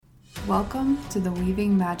Welcome to the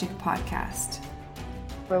Weaving Magic Podcast,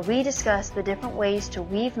 where we discuss the different ways to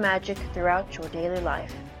weave magic throughout your daily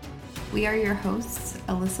life. We are your hosts,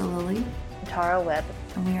 Alyssa Lilly and Tara Webb,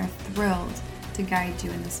 and we are thrilled to guide you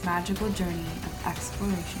in this magical journey of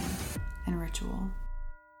exploration and ritual.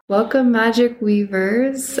 Welcome, Magic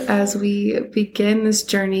Weavers, as we begin this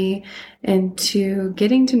journey into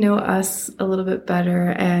getting to know us a little bit better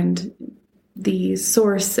and the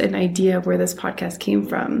source and idea of where this podcast came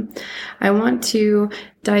from. I want to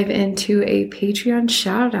dive into a Patreon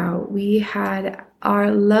shout out. We had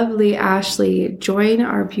our lovely Ashley join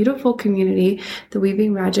our beautiful community, the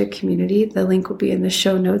Weaving Magic community. The link will be in the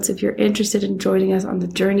show notes if you're interested in joining us on the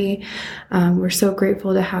journey. We're so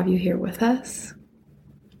grateful to have you here with us.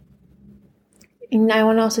 And I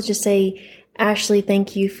want to also just say, Ashley,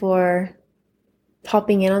 thank you for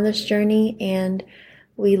hopping in on this journey, and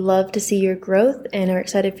we love to see your growth and are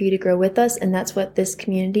excited for you to grow with us. And that's what this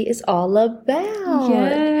community is all about.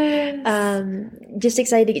 Yes. Just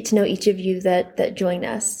excited to get to know each of you that join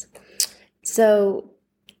us. So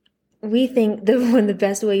we think that one of the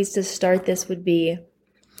best ways to start this would be,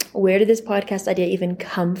 where did this podcast idea even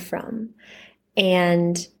come from?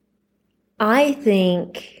 And I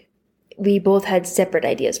think we both had separate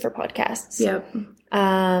ideas for podcasts. Yep.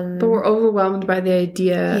 But we're overwhelmed by the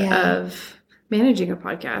idea of managing a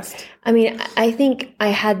podcast. I mean, I think I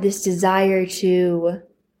had this desire to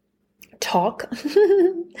talk.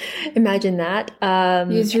 Imagine that.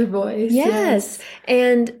 Use your voice. Yes.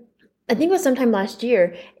 And I think it was sometime last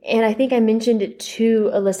year. And I think I mentioned it to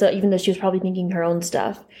Alyssa, even though she was probably thinking her own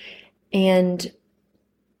stuff. And,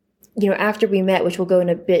 you know, after we met, which we'll go in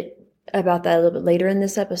a bit about that a little bit later in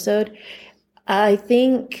this episode, I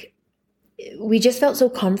think we just felt so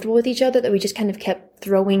comfortable with each other that we just kind of kept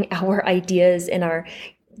throwing our ideas and our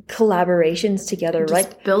collaborations together, just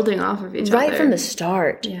right? Building off of each other. Right from the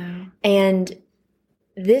start. Yeah. And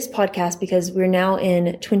this podcast, because we're now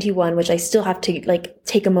in 21, which I still have to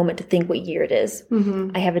take a moment to think what year it is.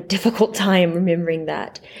 Mm-hmm. I have a difficult time remembering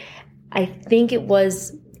that. I think it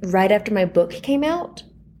was right after my book came out.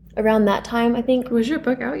 Around that time, I think. Was your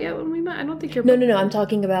book out yet when we met? I don't think your book... No. I'm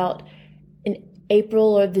talking about in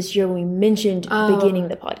April of this year when we mentioned beginning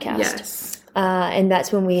the podcast. Yes. And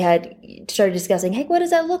that's when we had started discussing, hey, what does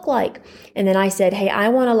that look like? And then I said, hey, I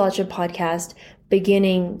want to launch a podcast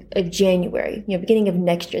beginning of January, beginning of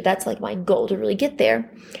next year. That's like my goal to really get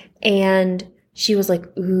there. And she was like,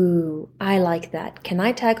 ooh, I like that. Can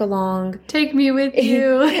I tag along? Take me with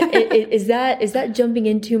you. Is that jumping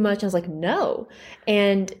in too much? I was like, no.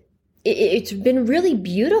 And it's been really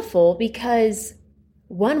beautiful because,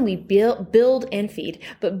 one, we build and feed,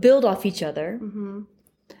 but build off each other. Mm-hmm.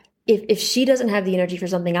 If she doesn't have the energy for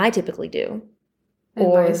something I typically do.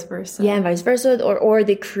 And vice versa. Yeah, and vice versa. Or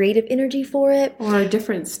the creative energy for it. Or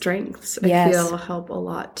different strengths, I feel, help a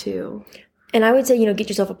lot too. And I would say, get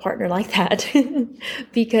yourself a partner like that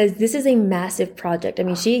because this is a massive project. I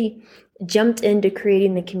mean, she jumped into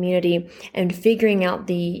creating the community and figuring out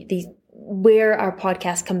the where our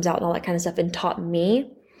podcast comes out and all that kind of stuff and taught me.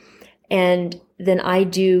 And then I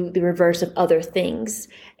do the reverse of other things.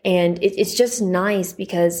 And it's just nice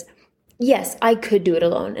because, yes, I could do it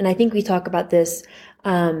alone. And I think we talk about this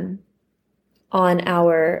on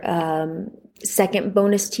our second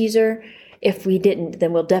bonus teaser. If we didn't,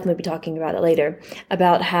 then we'll definitely be talking about it later,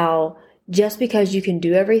 about how just because you can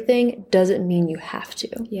do everything doesn't mean you have to.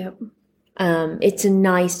 Yep. It's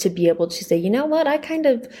nice to be able to say, you know what, I kind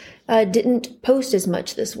of didn't post as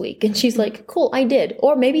much this week. And she's like, cool, I did.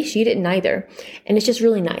 Or maybe she didn't either. And it's just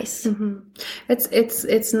really nice. Mm-hmm.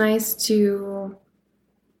 It's nice to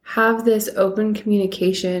have this open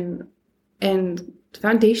communication and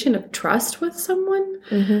foundation of trust with someone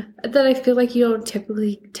that I feel like you don't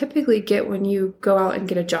typically get when you go out and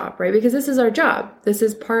get a job, right? Because this is our job. This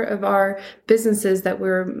is part of our businesses that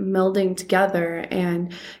we're melding together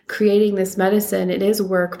and creating this medicine. It is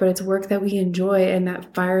work, but it's work that we enjoy and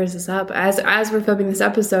that fires us up. As we're filming this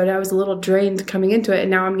episode, I was a little drained coming into it, and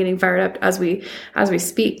now I'm getting fired up as we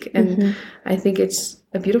speak. And I think it's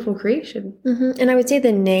a beautiful creation. And I would say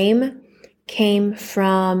the name came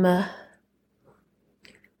from...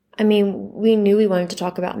 I mean, we knew we wanted to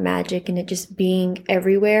talk about magic and it just being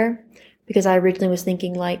everywhere, because I originally was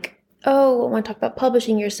thinking like, oh, I want to talk about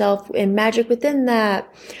publishing yourself and magic within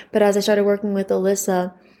that. But as I started working with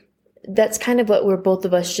Alyssa, that's kind of what we're both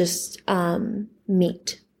of us just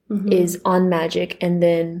meet is on magic. And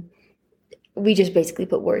then we just basically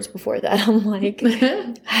put words before that. I'm like,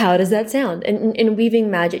 how does that sound? And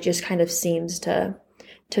weaving magic just kind of seems to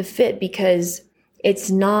fit, because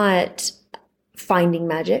it's not finding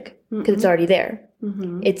magic because it's already there.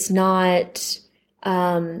 It's not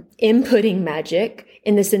inputting magic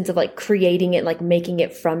in the sense of like creating it, like making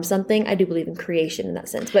it from something. I do believe in creation in that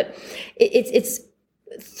sense, but it's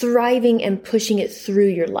thriving and pushing it through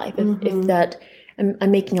your life. If that,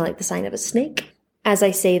 I'm making like the sign of a snake as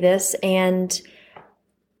I say this, and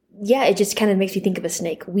yeah, it just kind of makes me think of a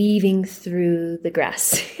snake weaving through the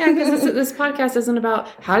grass. Yeah, because this podcast isn't about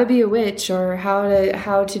how to be a witch or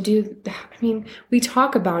how to do. I mean, we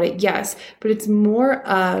talk about it, yes, but it's more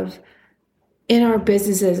of in our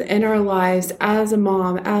businesses, in our lives, as a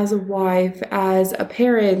mom, as a wife, as a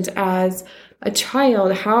parent, as a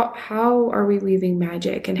child. How are we weaving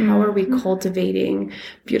magic, and how are we cultivating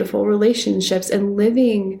beautiful relationships and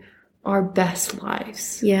living our best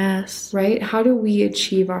lives? Yes. Right? How do we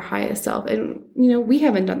achieve our highest self? And, we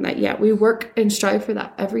haven't done that yet. We work and strive for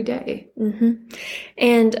that every day.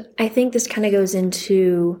 And I think this kind of goes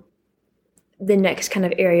into the next kind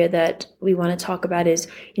of area that we want to talk about is,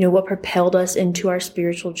 what propelled us into our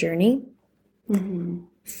spiritual journey.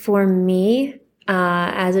 For me,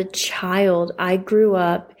 as a child, I grew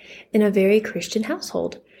up in a very Christian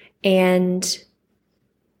household, and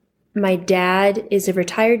my dad is a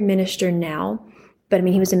retired minister now, but I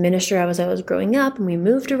mean, he was a minister as I was growing up, and we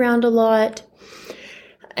moved around a lot.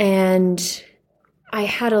 And I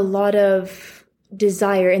had a lot of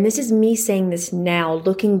desire, and this is me saying this now,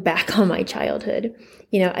 looking back on my childhood.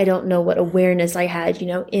 I don't know what awareness I had,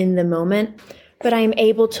 in the moment, but I'm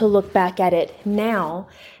able to look back at it now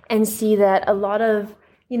and see that a lot of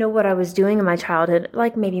what I was doing in my childhood,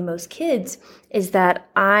 like maybe most kids, is that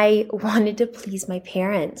I wanted to please my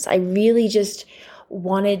parents. I really just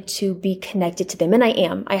wanted to be connected to them. And I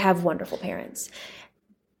am. I have wonderful parents.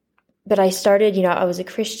 But I started, I was a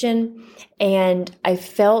Christian, and I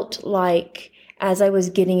felt like as I was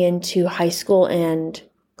getting into high school and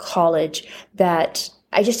college that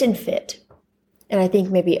I just didn't fit. And I think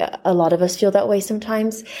maybe a lot of us feel that way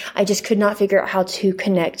sometimes. I just could not figure out how to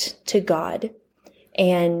connect to God.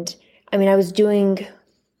 And I mean, I was doing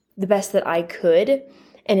the best that I could,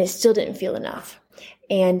 and it still didn't feel enough.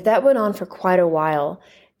 And that went on for quite a while.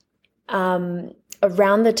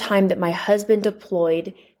 Around the time that my husband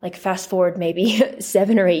deployed, like fast forward maybe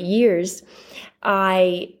 7 or 8 years,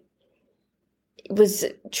 I was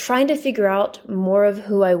trying to figure out more of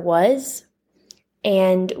who I was.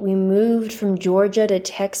 And we moved from Georgia to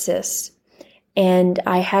Texas, and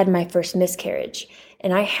I had my first miscarriage.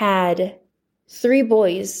 And I had 3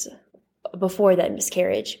 boys before that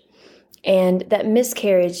miscarriage. And that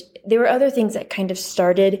miscarriage, there were other things that kind of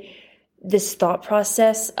started this thought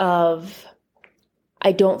process of,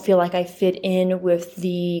 I don't feel like I fit in with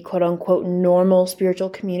the quote unquote normal spiritual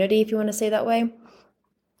community, if you want to say that way.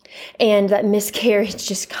 And that miscarriage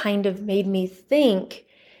just kind of made me think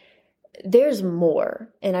there's more.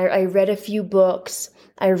 And I read a few books.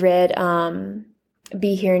 I read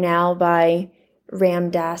Be Here Now by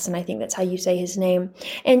Ram Dass, and I think that's how you say his name.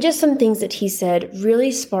 And just some things that he said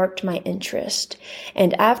really sparked my interest.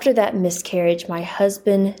 And after that miscarriage, my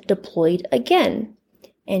husband deployed again,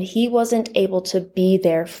 and he wasn't able to be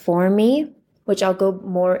there for me, which I'll go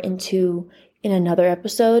more into in another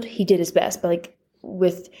episode. He did his best, but like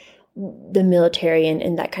with the military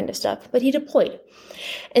and that kind of stuff, but he deployed.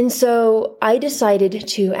 And so I decided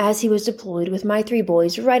to, as he was deployed with my 3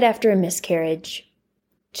 boys right after a miscarriage,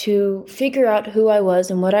 to figure out who I was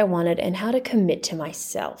and what I wanted and how to commit to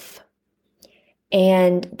myself.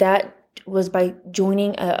 And that was by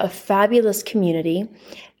joining a fabulous community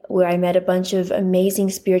where I met a bunch of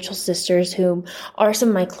amazing spiritual sisters who are some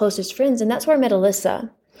of my closest friends. And that's where I met Alyssa.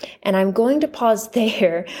 And I'm going to pause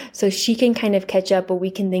there so she can kind of catch up, but we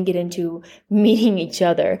can then get into meeting each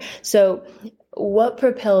other. So what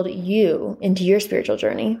propelled you into your spiritual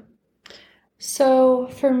journey? So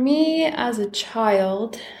for me as a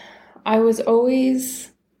child, I was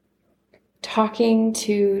always talking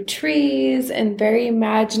to trees and very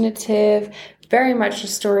imaginative, very much a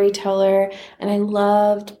storyteller. And I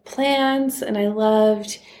loved plants, and I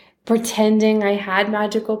loved pretending I had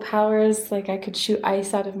magical powers, like I could shoot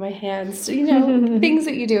ice out of my hands, things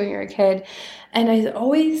that you do when you're a kid. And I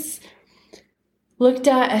always looked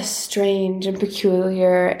at as strange and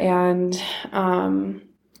peculiar, and I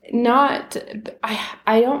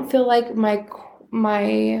don't feel like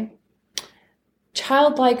my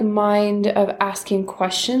childlike mind of asking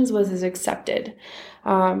questions was as accepted.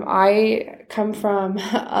 I come from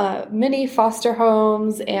many foster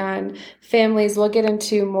homes and families. We'll get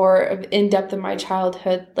into more of in-depth in my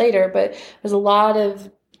childhood later, but there's a lot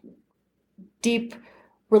of deep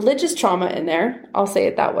religious trauma in there. I'll say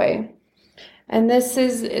it that way. And this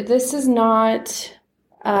is not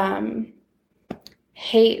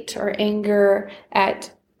hate or anger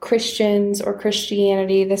at Christians or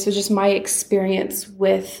Christianity. This was just my experience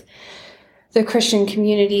with the Christian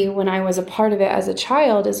community when I was a part of it as a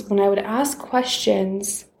child, is when I would ask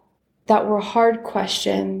questions that were hard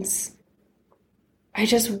questions, I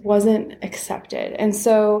just wasn't accepted. And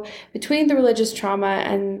so between the religious trauma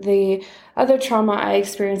and the other trauma I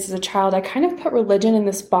experienced as a child, I kind of put religion in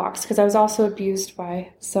this box because I was also abused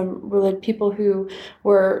by some people who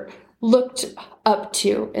were looked up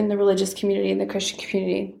to in the religious community, in the Christian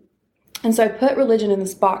community. And so I put religion in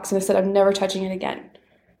this box and I said, I'm never touching it again.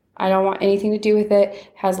 I don't want anything to do with it.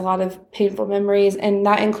 It has a lot of painful memories, and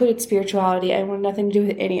that included spirituality. I want nothing to do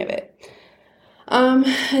with any of it.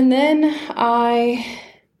 And then I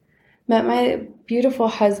met my beautiful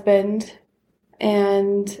husband,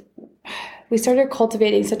 and we started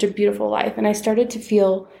cultivating such a beautiful life, and I started to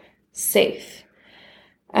feel safe.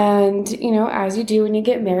 And, as you do when you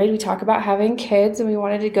get married, we talk about having kids, and we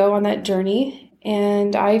wanted to go on that journey.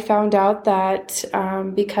 And I found out that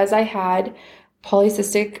because I had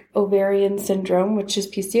polycystic ovarian syndrome, which is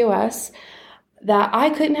PCOS, that I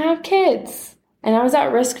couldn't have kids. And I was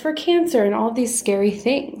at risk for cancer and all of these scary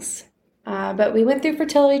things. But we went through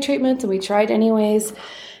fertility treatments and we tried anyways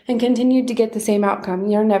and continued to get the same outcome.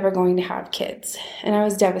 You're never going to have kids. And I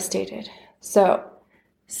was devastated. So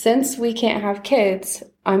since we can't have kids,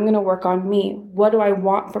 I'm going to work on me. What do I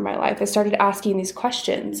want for my life? I started asking these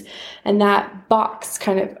questions, and that box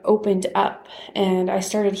kind of opened up, and I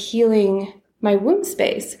started healing my womb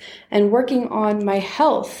space and working on my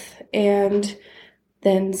health. And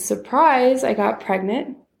then, surprise, I got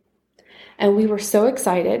pregnant, and we were so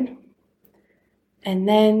excited. And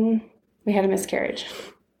then we had a miscarriage,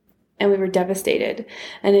 and we were devastated.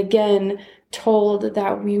 And again, told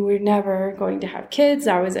that we were never going to have kids.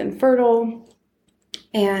 I was infertile,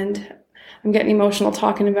 and I'm getting emotional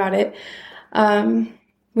talking about it.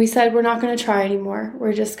 We said we're not going to try anymore.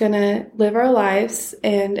 We're just going to live our lives.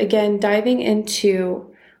 And again, diving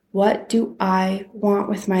into, what do I want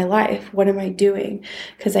with my life? What am I doing?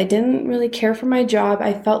 Because I didn't really care for my job.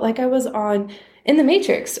 I felt like I was in the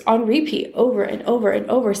Matrix, on repeat, over and over and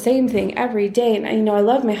over, same thing every day. And I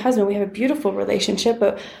love my husband. We have a beautiful relationship,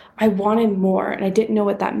 but I wanted more, and I didn't know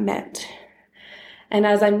what that meant. And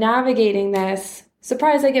as I'm navigating this,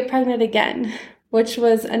 surprise, I get pregnant again, which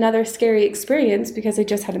was another scary experience because I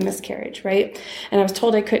just had a miscarriage, right? And I was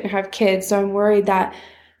told I couldn't have kids, so I'm worried that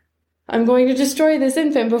I'm going to destroy this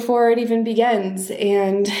infant before it even begins.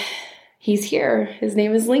 And he's here. His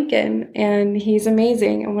name is Lincoln, and he's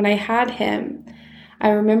amazing. And when I had him, I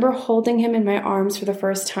remember holding him in my arms for the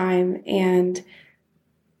first time and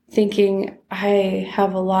thinking, I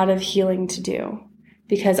have a lot of healing to do,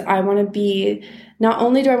 because I want to be, not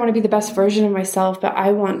only do I want to be the best version of myself, but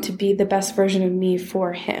I want to be the best version of me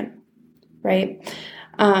for him, right?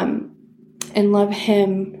 And love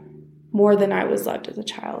him more than I was loved as a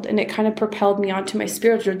child. And it kind of propelled me onto my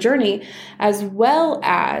spiritual journey, as well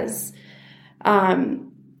as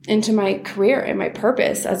into my career and my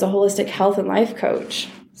purpose as a holistic health and life coach.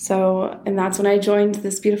 So, and that's when I joined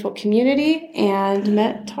this beautiful community and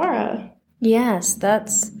met Tara. Yes,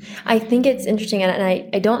 I think it's interesting. And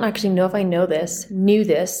I don't actually know if I knew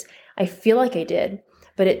this. I feel like I did,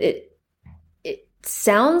 but it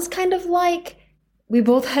sounds kind of like we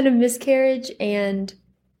both had a miscarriage and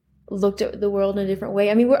looked at the world in a different way.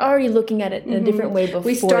 I mean, we're already looking at it in a different way before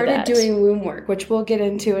we started that. doing womb work, which we'll get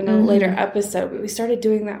into in a later episode. But we started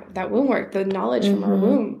doing that womb work, the knowledge from our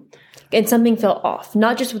womb. And something felt off,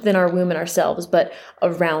 not just within our womb and ourselves, but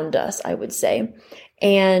around us, I would say.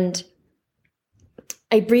 And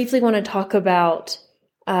I briefly want to talk about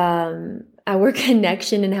our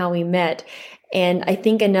connection and how we met. And I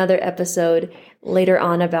think another episode later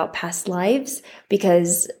on about past lives,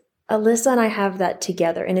 because Alyssa and I have that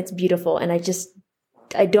together, and it's beautiful. And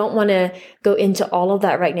I don't want to go into all of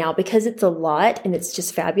that right now because it's a lot and it's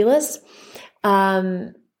just fabulous.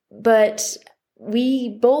 But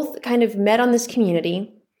we both kind of met on this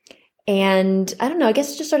community, and I don't know, I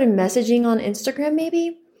guess just started messaging on Instagram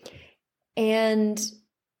maybe. And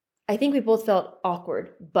I think we both felt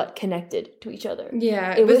awkward, but connected to each other.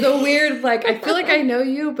 Yeah, it was a weird, I feel like I know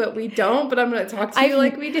you, but we don't, but I'm going to talk to you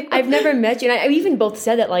like we do. I've never met you. And I even both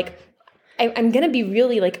said that, I'm going to be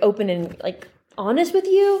really, open and, honest with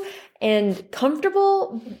you and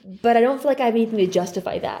comfortable, but I don't feel like I have anything to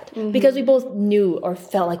justify that. Because we both knew or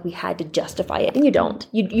felt like we had to justify it. And you don't.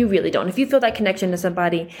 You really don't. If you feel that connection to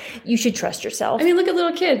somebody, you should trust yourself. I mean, look at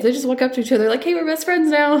little kids. They just walk up to each other like, hey, we're best friends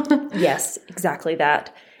now. Yes, exactly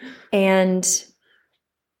that. And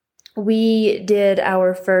we did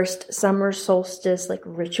our first summer solstice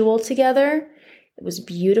ritual together. It was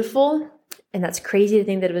beautiful. And that's crazy to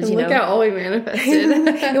think that it was, and look at all we manifested.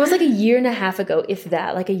 It was like a year and a half ago, if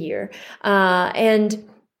that, like a year. And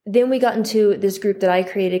then we got into this group that I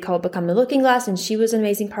created called Become the Looking Glass. And she was an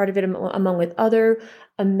amazing part of it, among with other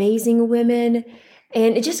amazing women.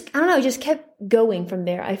 And it just, I don't know, it just kept going from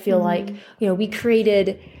there. I feel like, we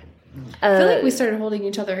created... I feel like we started holding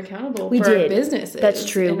each other accountable for our businesses. That's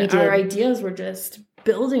true. And our ideas were just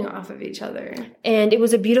building off of each other. And it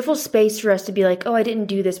was a beautiful space for us to be like, oh, I didn't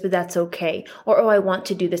do this, but that's okay. Or, oh, I want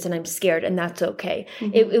to do this and I'm scared and that's okay.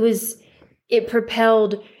 It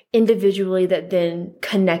propelled individually that then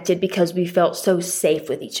connected because we felt so safe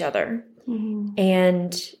with each other.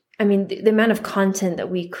 And I mean, the amount of content that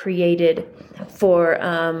we created for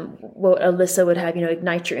what Alyssa would have,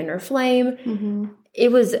 Ignite Your Inner Flame.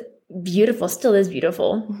 It was beautiful, still is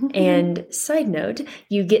beautiful. And side note,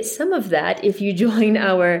 you get some of that if you join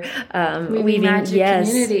our Weaving Magic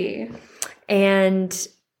community. And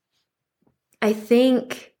I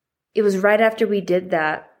think it was right after we did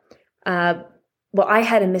that. I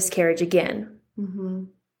had a miscarriage again.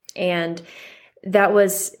 And that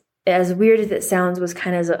was, as weird as it sounds, was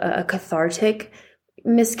kind of a cathartic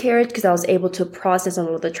miscarriage because I was able to process a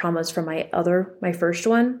lot of the traumas from my first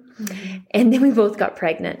one. And then we both got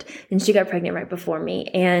pregnant, and she got pregnant right before me.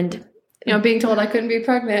 And being told I couldn't be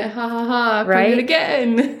pregnant, pregnant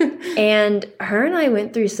again. And her and I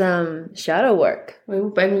went through some shadow work. We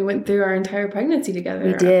went through our entire pregnancy together.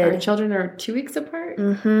 We did. Our children are 2 weeks apart.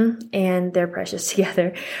 And they're precious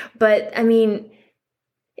together. But I mean,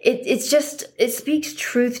 it speaks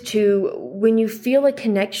truth to when you feel a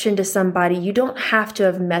connection to somebody, you don't have to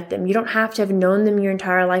have met them. You don't have to have known them your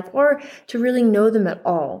entire life or to really know them at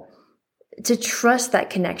all. To trust that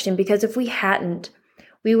connection, because if we hadn't,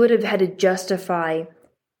 we would have had to justify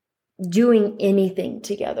doing anything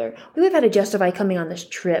together. We would have had to justify coming on this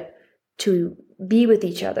trip to be with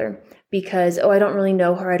each other because, I don't really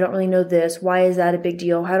know her. I don't really know this. Why is that a big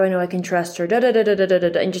deal? How do I know I can trust her?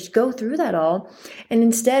 And just go through that all. And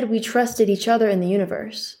instead, we trusted each other in the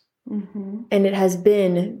universe. And it has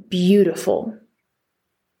been beautiful.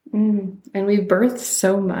 And we've birthed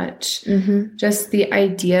so much. Just the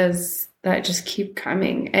ideas that just keep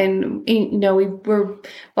coming. And,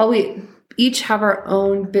 while we each have our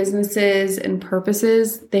own businesses and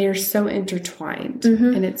purposes, they are so intertwined.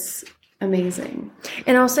 And it's amazing.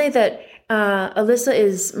 And I'll say that Alyssa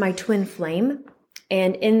is my twin flame.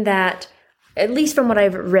 And in that, at least from what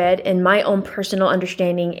I've read and my own personal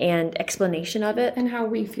understanding and explanation of it. And how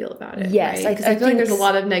we feel about it. Yes. Right? I feel like there's a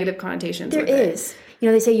lot of negative connotations. There is.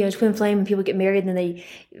 They say, twin flame, when people get married, and then they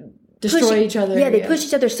destroy each other. Yeah, they push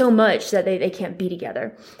each other so much that they can't be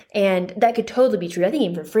together. And that could totally be true. I think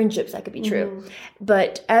even for friendships, that could be true.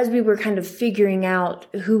 But as we were kind of figuring out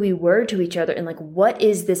who we were to each other and like, what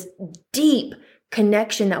is this deep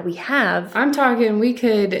connection that we have? I'm talking, we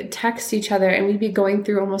could text each other and we'd be going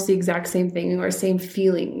through almost the exact same thing or same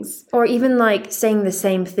feelings. Or even like saying the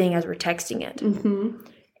same thing as we're texting it.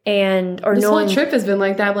 And, or this knowing, whole trip has been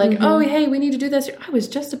like that. Like, oh, hey, we need to do this. I was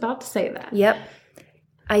just about to say that. Yep.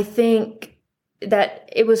 I think that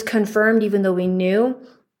it was confirmed, even though we knew,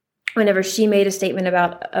 whenever she made a statement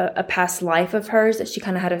about a past life of hers that she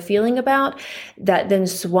kind of had a feeling about, that then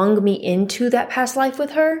swung me into that past life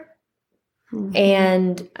with her.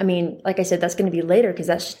 And I mean, like I said, that's going to be later because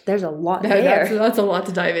there's a lot there. That's a lot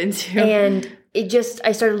to dive into. And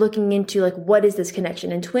I started looking into like, what is this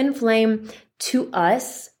connection? And twin flame to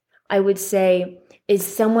us, I would say, is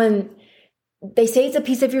someone... They say it's a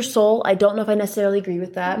piece of your soul. I don't know if I necessarily agree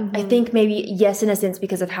with that. I think maybe yes, in a sense,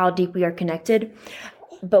 because of how deep we are connected.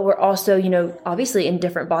 But we're also, obviously in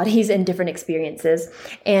different bodies and different experiences.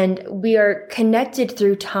 And we are connected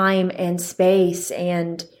through time and space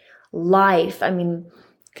and life. I mean,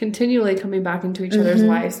 continually coming back into each other's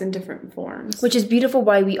lives in different forms. Which is beautiful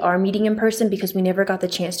why we are meeting in person, because we never got the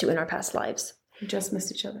chance to in our past lives. We just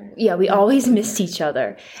missed each other. Yeah, we always missed each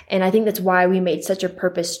other. And I think that's why we made such a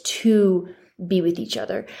purpose to be with each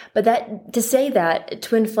other. But that, to say that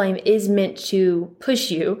twin flame is meant to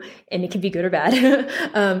push you, and it can be good or bad,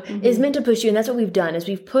 is meant to push you. And that's what we've done, is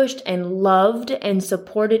we've pushed and loved and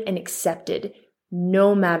supported and accepted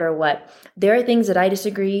no matter what. There are things that I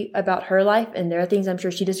disagree about her life, and there are things I'm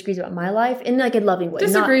sure she disagrees about my life in like a loving way.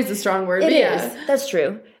 Disagree is a strong word. It is. That's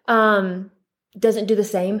true. Doesn't do the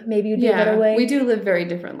same. Maybe you'd do a better way. We do live very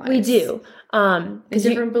different lives. We do.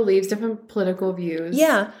 Different beliefs, different political views.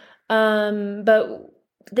 Yeah. But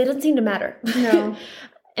they doesn't seem to matter. No.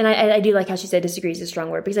 And I do like how she said disagree is a strong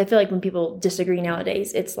word, because I feel like when people disagree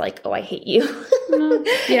nowadays, it's like, oh, I hate you.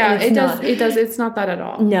 Yeah, it does. It does. It's not that at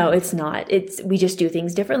all. No, it's not. We just do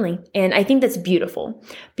things differently. And I think that's beautiful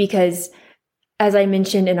because, as I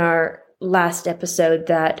mentioned in our last episode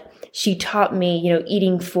that she taught me,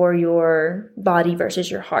 eating for your body versus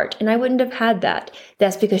your heart. And I wouldn't have had that.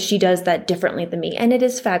 That's because she does that differently than me. And it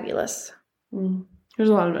is fabulous. There's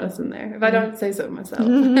a lot of medicine there, if I don't say so myself.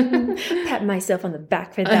 Pat myself on the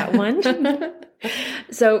back for that one.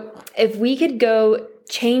 So if we could go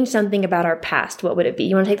change something about our past, what would it be?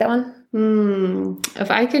 You want to take that one?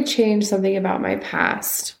 If I could change something about my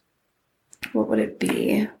past, what would it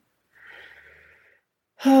be?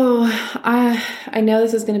 Oh, I know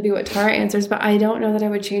this is going to be what Tara answers, but I don't know that I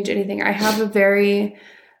would change anything. I have a very,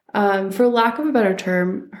 for lack of a better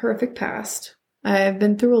term, horrific past. I've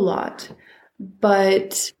been through a lot,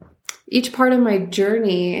 but each part of my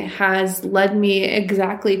journey has led me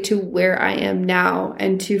exactly to where I am now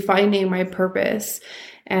and to finding my purpose.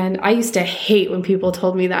 And I used to hate when people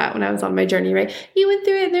told me that when I was on my journey, right? You went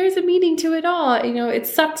through it and there's a meaning to it all. It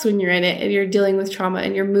sucks when you're in it and you're dealing with trauma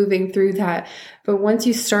and you're moving through that. But once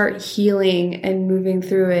you start healing and moving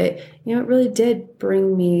through it, it really did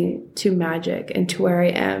bring me to magic and to where I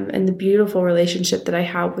am and the beautiful relationship that I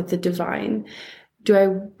have with the divine. Do I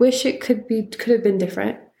wish it could have been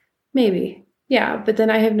different? Maybe. Yeah. But then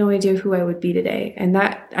I have no idea who I would be today. And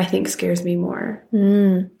that I think scares me more.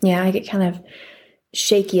 Yeah. I get kind of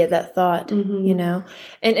shaky at that thought,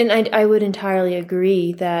 and I would entirely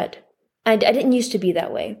agree that I didn't used to be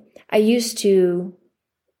that way. I used to,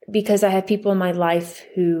 because I have people in my life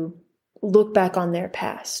who look back on their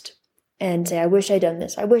past and say, I wish I'd done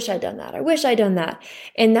this. I wish I'd done that. I wish I'd done that.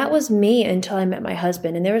 And that was me until I met my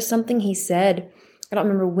husband. And there was something he said, I don't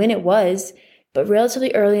remember when it was, but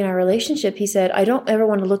relatively early in our relationship, he said, I don't ever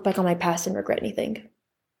want to look back on my past and regret anything.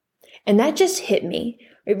 And that just hit me.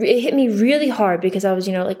 It hit me really hard because I was,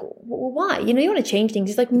 like, well, why? You want to change things.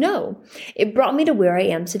 He's like, no, it brought me to where I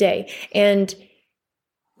am today. And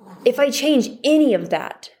if I change any of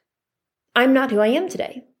that, I'm not who I am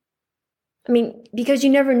today. I mean, because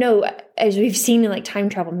you never know, as we've seen in like time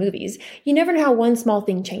travel movies, you never know how one small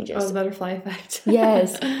thing changes. Oh, the butterfly effect.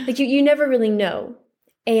 Yes. Like you never really know.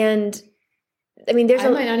 And I mean, I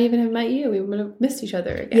might not even have met you. We would have missed each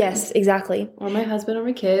other again. Yes, exactly. Or my husband or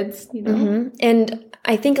my kids, And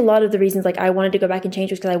I think a lot of the reasons like I wanted to go back and change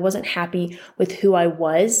was because I wasn't happy with who I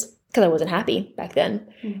was, because I wasn't happy back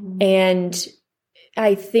then. And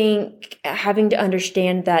I think having to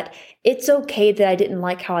understand that it's okay that I didn't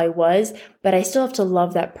like how I was, but I still have to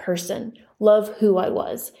love that person, love who I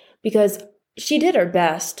was, because she did her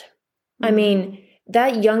best. I mean,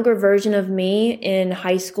 that younger version of me in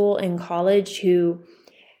high school and college who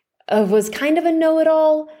was kind of a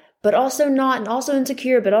know-it-all, but also not, and also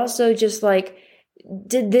insecure, but also just like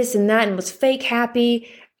did this and that and was fake happy.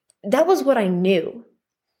 That was what I knew.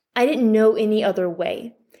 I didn't know any other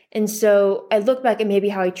way. And so I look back at maybe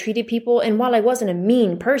how I treated people. And while I wasn't a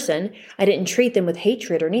mean person, I didn't treat them with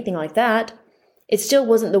hatred or anything like that. It still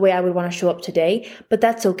wasn't the way I would want to show up today, but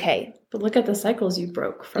that's okay. But look at the cycles you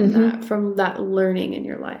broke from that learning in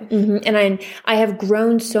your life. And I have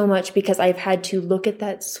grown so much because I've had to look at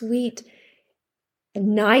that sweet,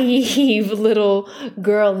 naive little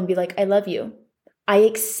girl and be like, I love you. I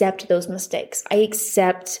accept those mistakes. I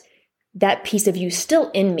accept that piece of you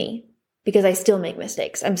still in me because I still make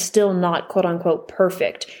mistakes. I'm still not quote unquote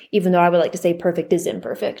perfect, even though I would like to say perfect is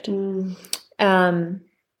imperfect.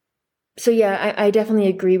 So yeah, I definitely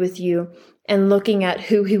agree with you. And looking at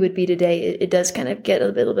who he would be today, it does kind of get a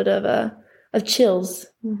little bit of chills.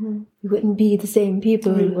 We wouldn't be the same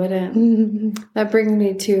people. We wouldn't. That brings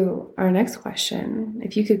me to our next question.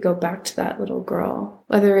 If you could go back to that little girl,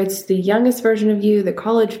 whether it's the youngest version of you, the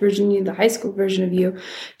college version of you, the high school version of you,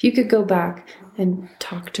 if you could go back and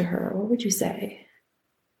talk to her, what would you say?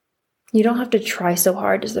 You don't have to try so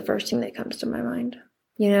hard is the first thing that comes to my mind,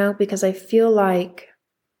 because I feel like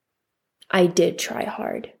I did try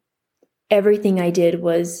hard. Everything I did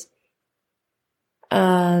was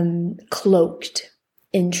cloaked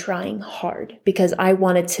in trying hard because I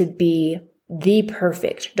wanted to be the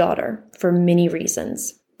perfect daughter for many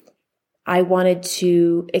reasons. I wanted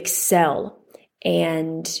to excel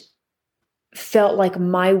and felt like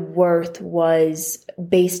my worth was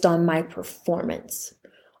based on my performance,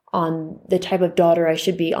 on the type of daughter I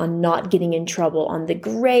should be, on not getting in trouble, on the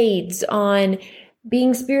grades, on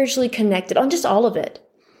being spiritually connected, on just all of it.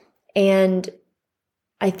 And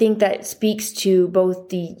I think that speaks to both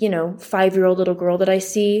the, 5-year-old little girl that I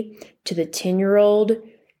see, to the 10-year-old,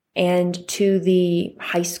 and to the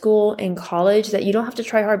high school and college, that you don't have to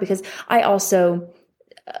try hard. Because I also,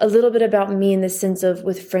 a little bit about me in the sense of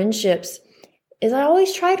with friendships, is I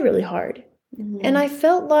always tried really hard. And I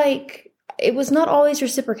felt like it was not always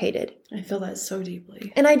reciprocated. I feel that so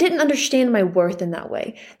deeply. And I didn't understand my worth in that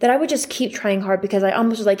way, that I would just keep trying hard because I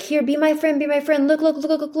almost was like, here, be my friend, be my friend.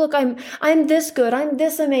 Look, I'm this good. I'm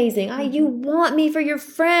this amazing. You want me for your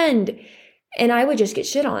friend. And I would just get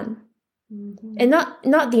shit on. Mm-hmm. And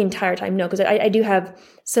not the entire time, no, because I do have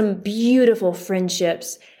some beautiful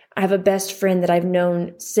friendships. I have a best friend that I've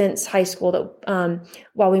known since high school that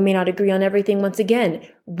while we may not agree on everything, once again,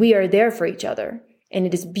 we are there for each other. And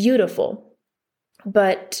it is beautiful.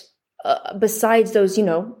 But besides those,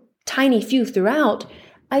 tiny few throughout,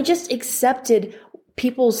 I just accepted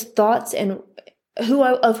people's thoughts and who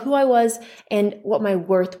I was and what my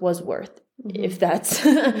worth was worth, if that's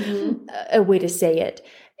a way to say it.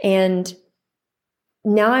 And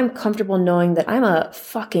now I'm comfortable knowing that I'm a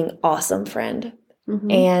fucking awesome friend.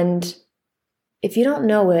 And if you don't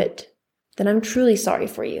know it, then I'm truly sorry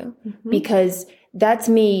for you, because that's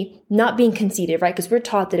me not being conceited, right? Because we're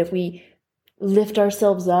taught that if we lift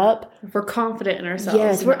ourselves up, if we're confident in ourselves.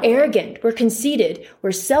 Yes, we're arrogant, we're conceited,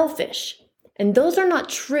 we're selfish. And those are not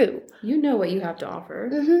true. You know what you have to offer.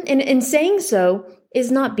 And saying so is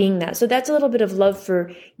not being that. So that's a little bit of love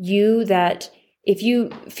for you, that if you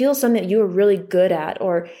feel something that you are really good at,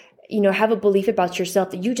 or have a belief about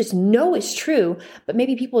yourself that you just know is true, but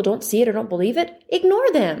maybe people don't see it or don't believe it, ignore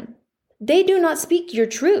them. They do not speak your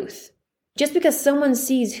truth. Just because someone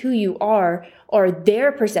sees who you are or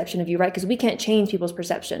their perception of you, right? Because we can't change people's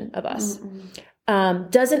perception of us.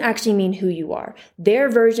 Doesn't actually mean who you are. Their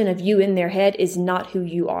version of you in their head is not who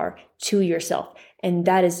you are to yourself. And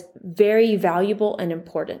that is very valuable and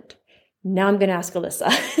important. Now I'm going to ask Alyssa,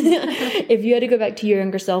 if you had to go back to your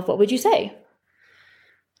younger self, what would you say?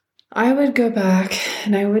 I would go back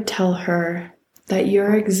and I would tell her that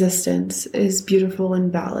your existence is beautiful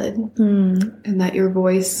and valid, and that your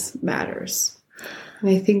voice matters. And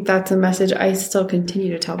I think that's a message I still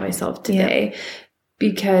continue to tell myself today,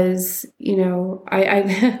 because,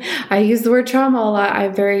 I use the word trauma a lot.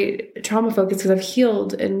 I'm very trauma focused because I've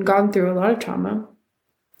healed and gone through a lot of trauma.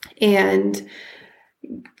 And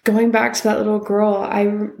going back to that little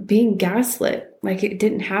girl, being gaslit, like it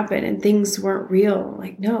didn't happen and things weren't real.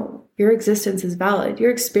 Like, no, your existence is valid. Your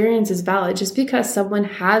experience is valid. Just because someone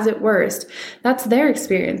has it worse, that's their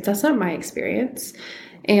experience. That's not my experience.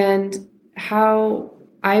 And how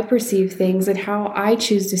I perceive things and how I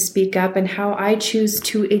choose to speak up and how I choose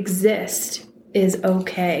to exist is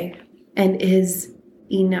okay and is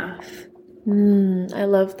enough. I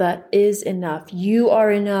love that. Is enough. You are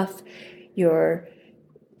enough. Your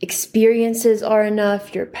experiences are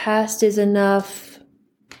enough. Your past is enough.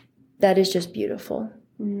 That is just beautiful.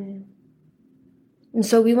 And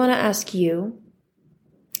so we want to ask you,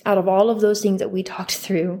 out of all of those things that we talked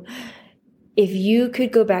through, if you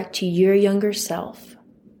could go back to your younger self,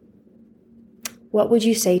 what would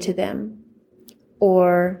you say to them?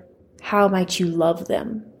 Or how might you love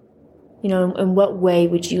them? In what way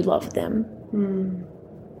would you love them?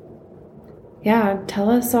 Yeah,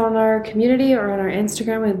 tell us on our community or on our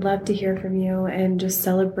Instagram. We'd love to hear from you and just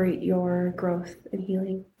celebrate your growth and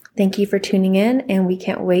healing. Thank you for tuning in, and we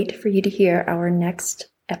can't wait for you to hear our next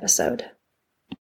episode.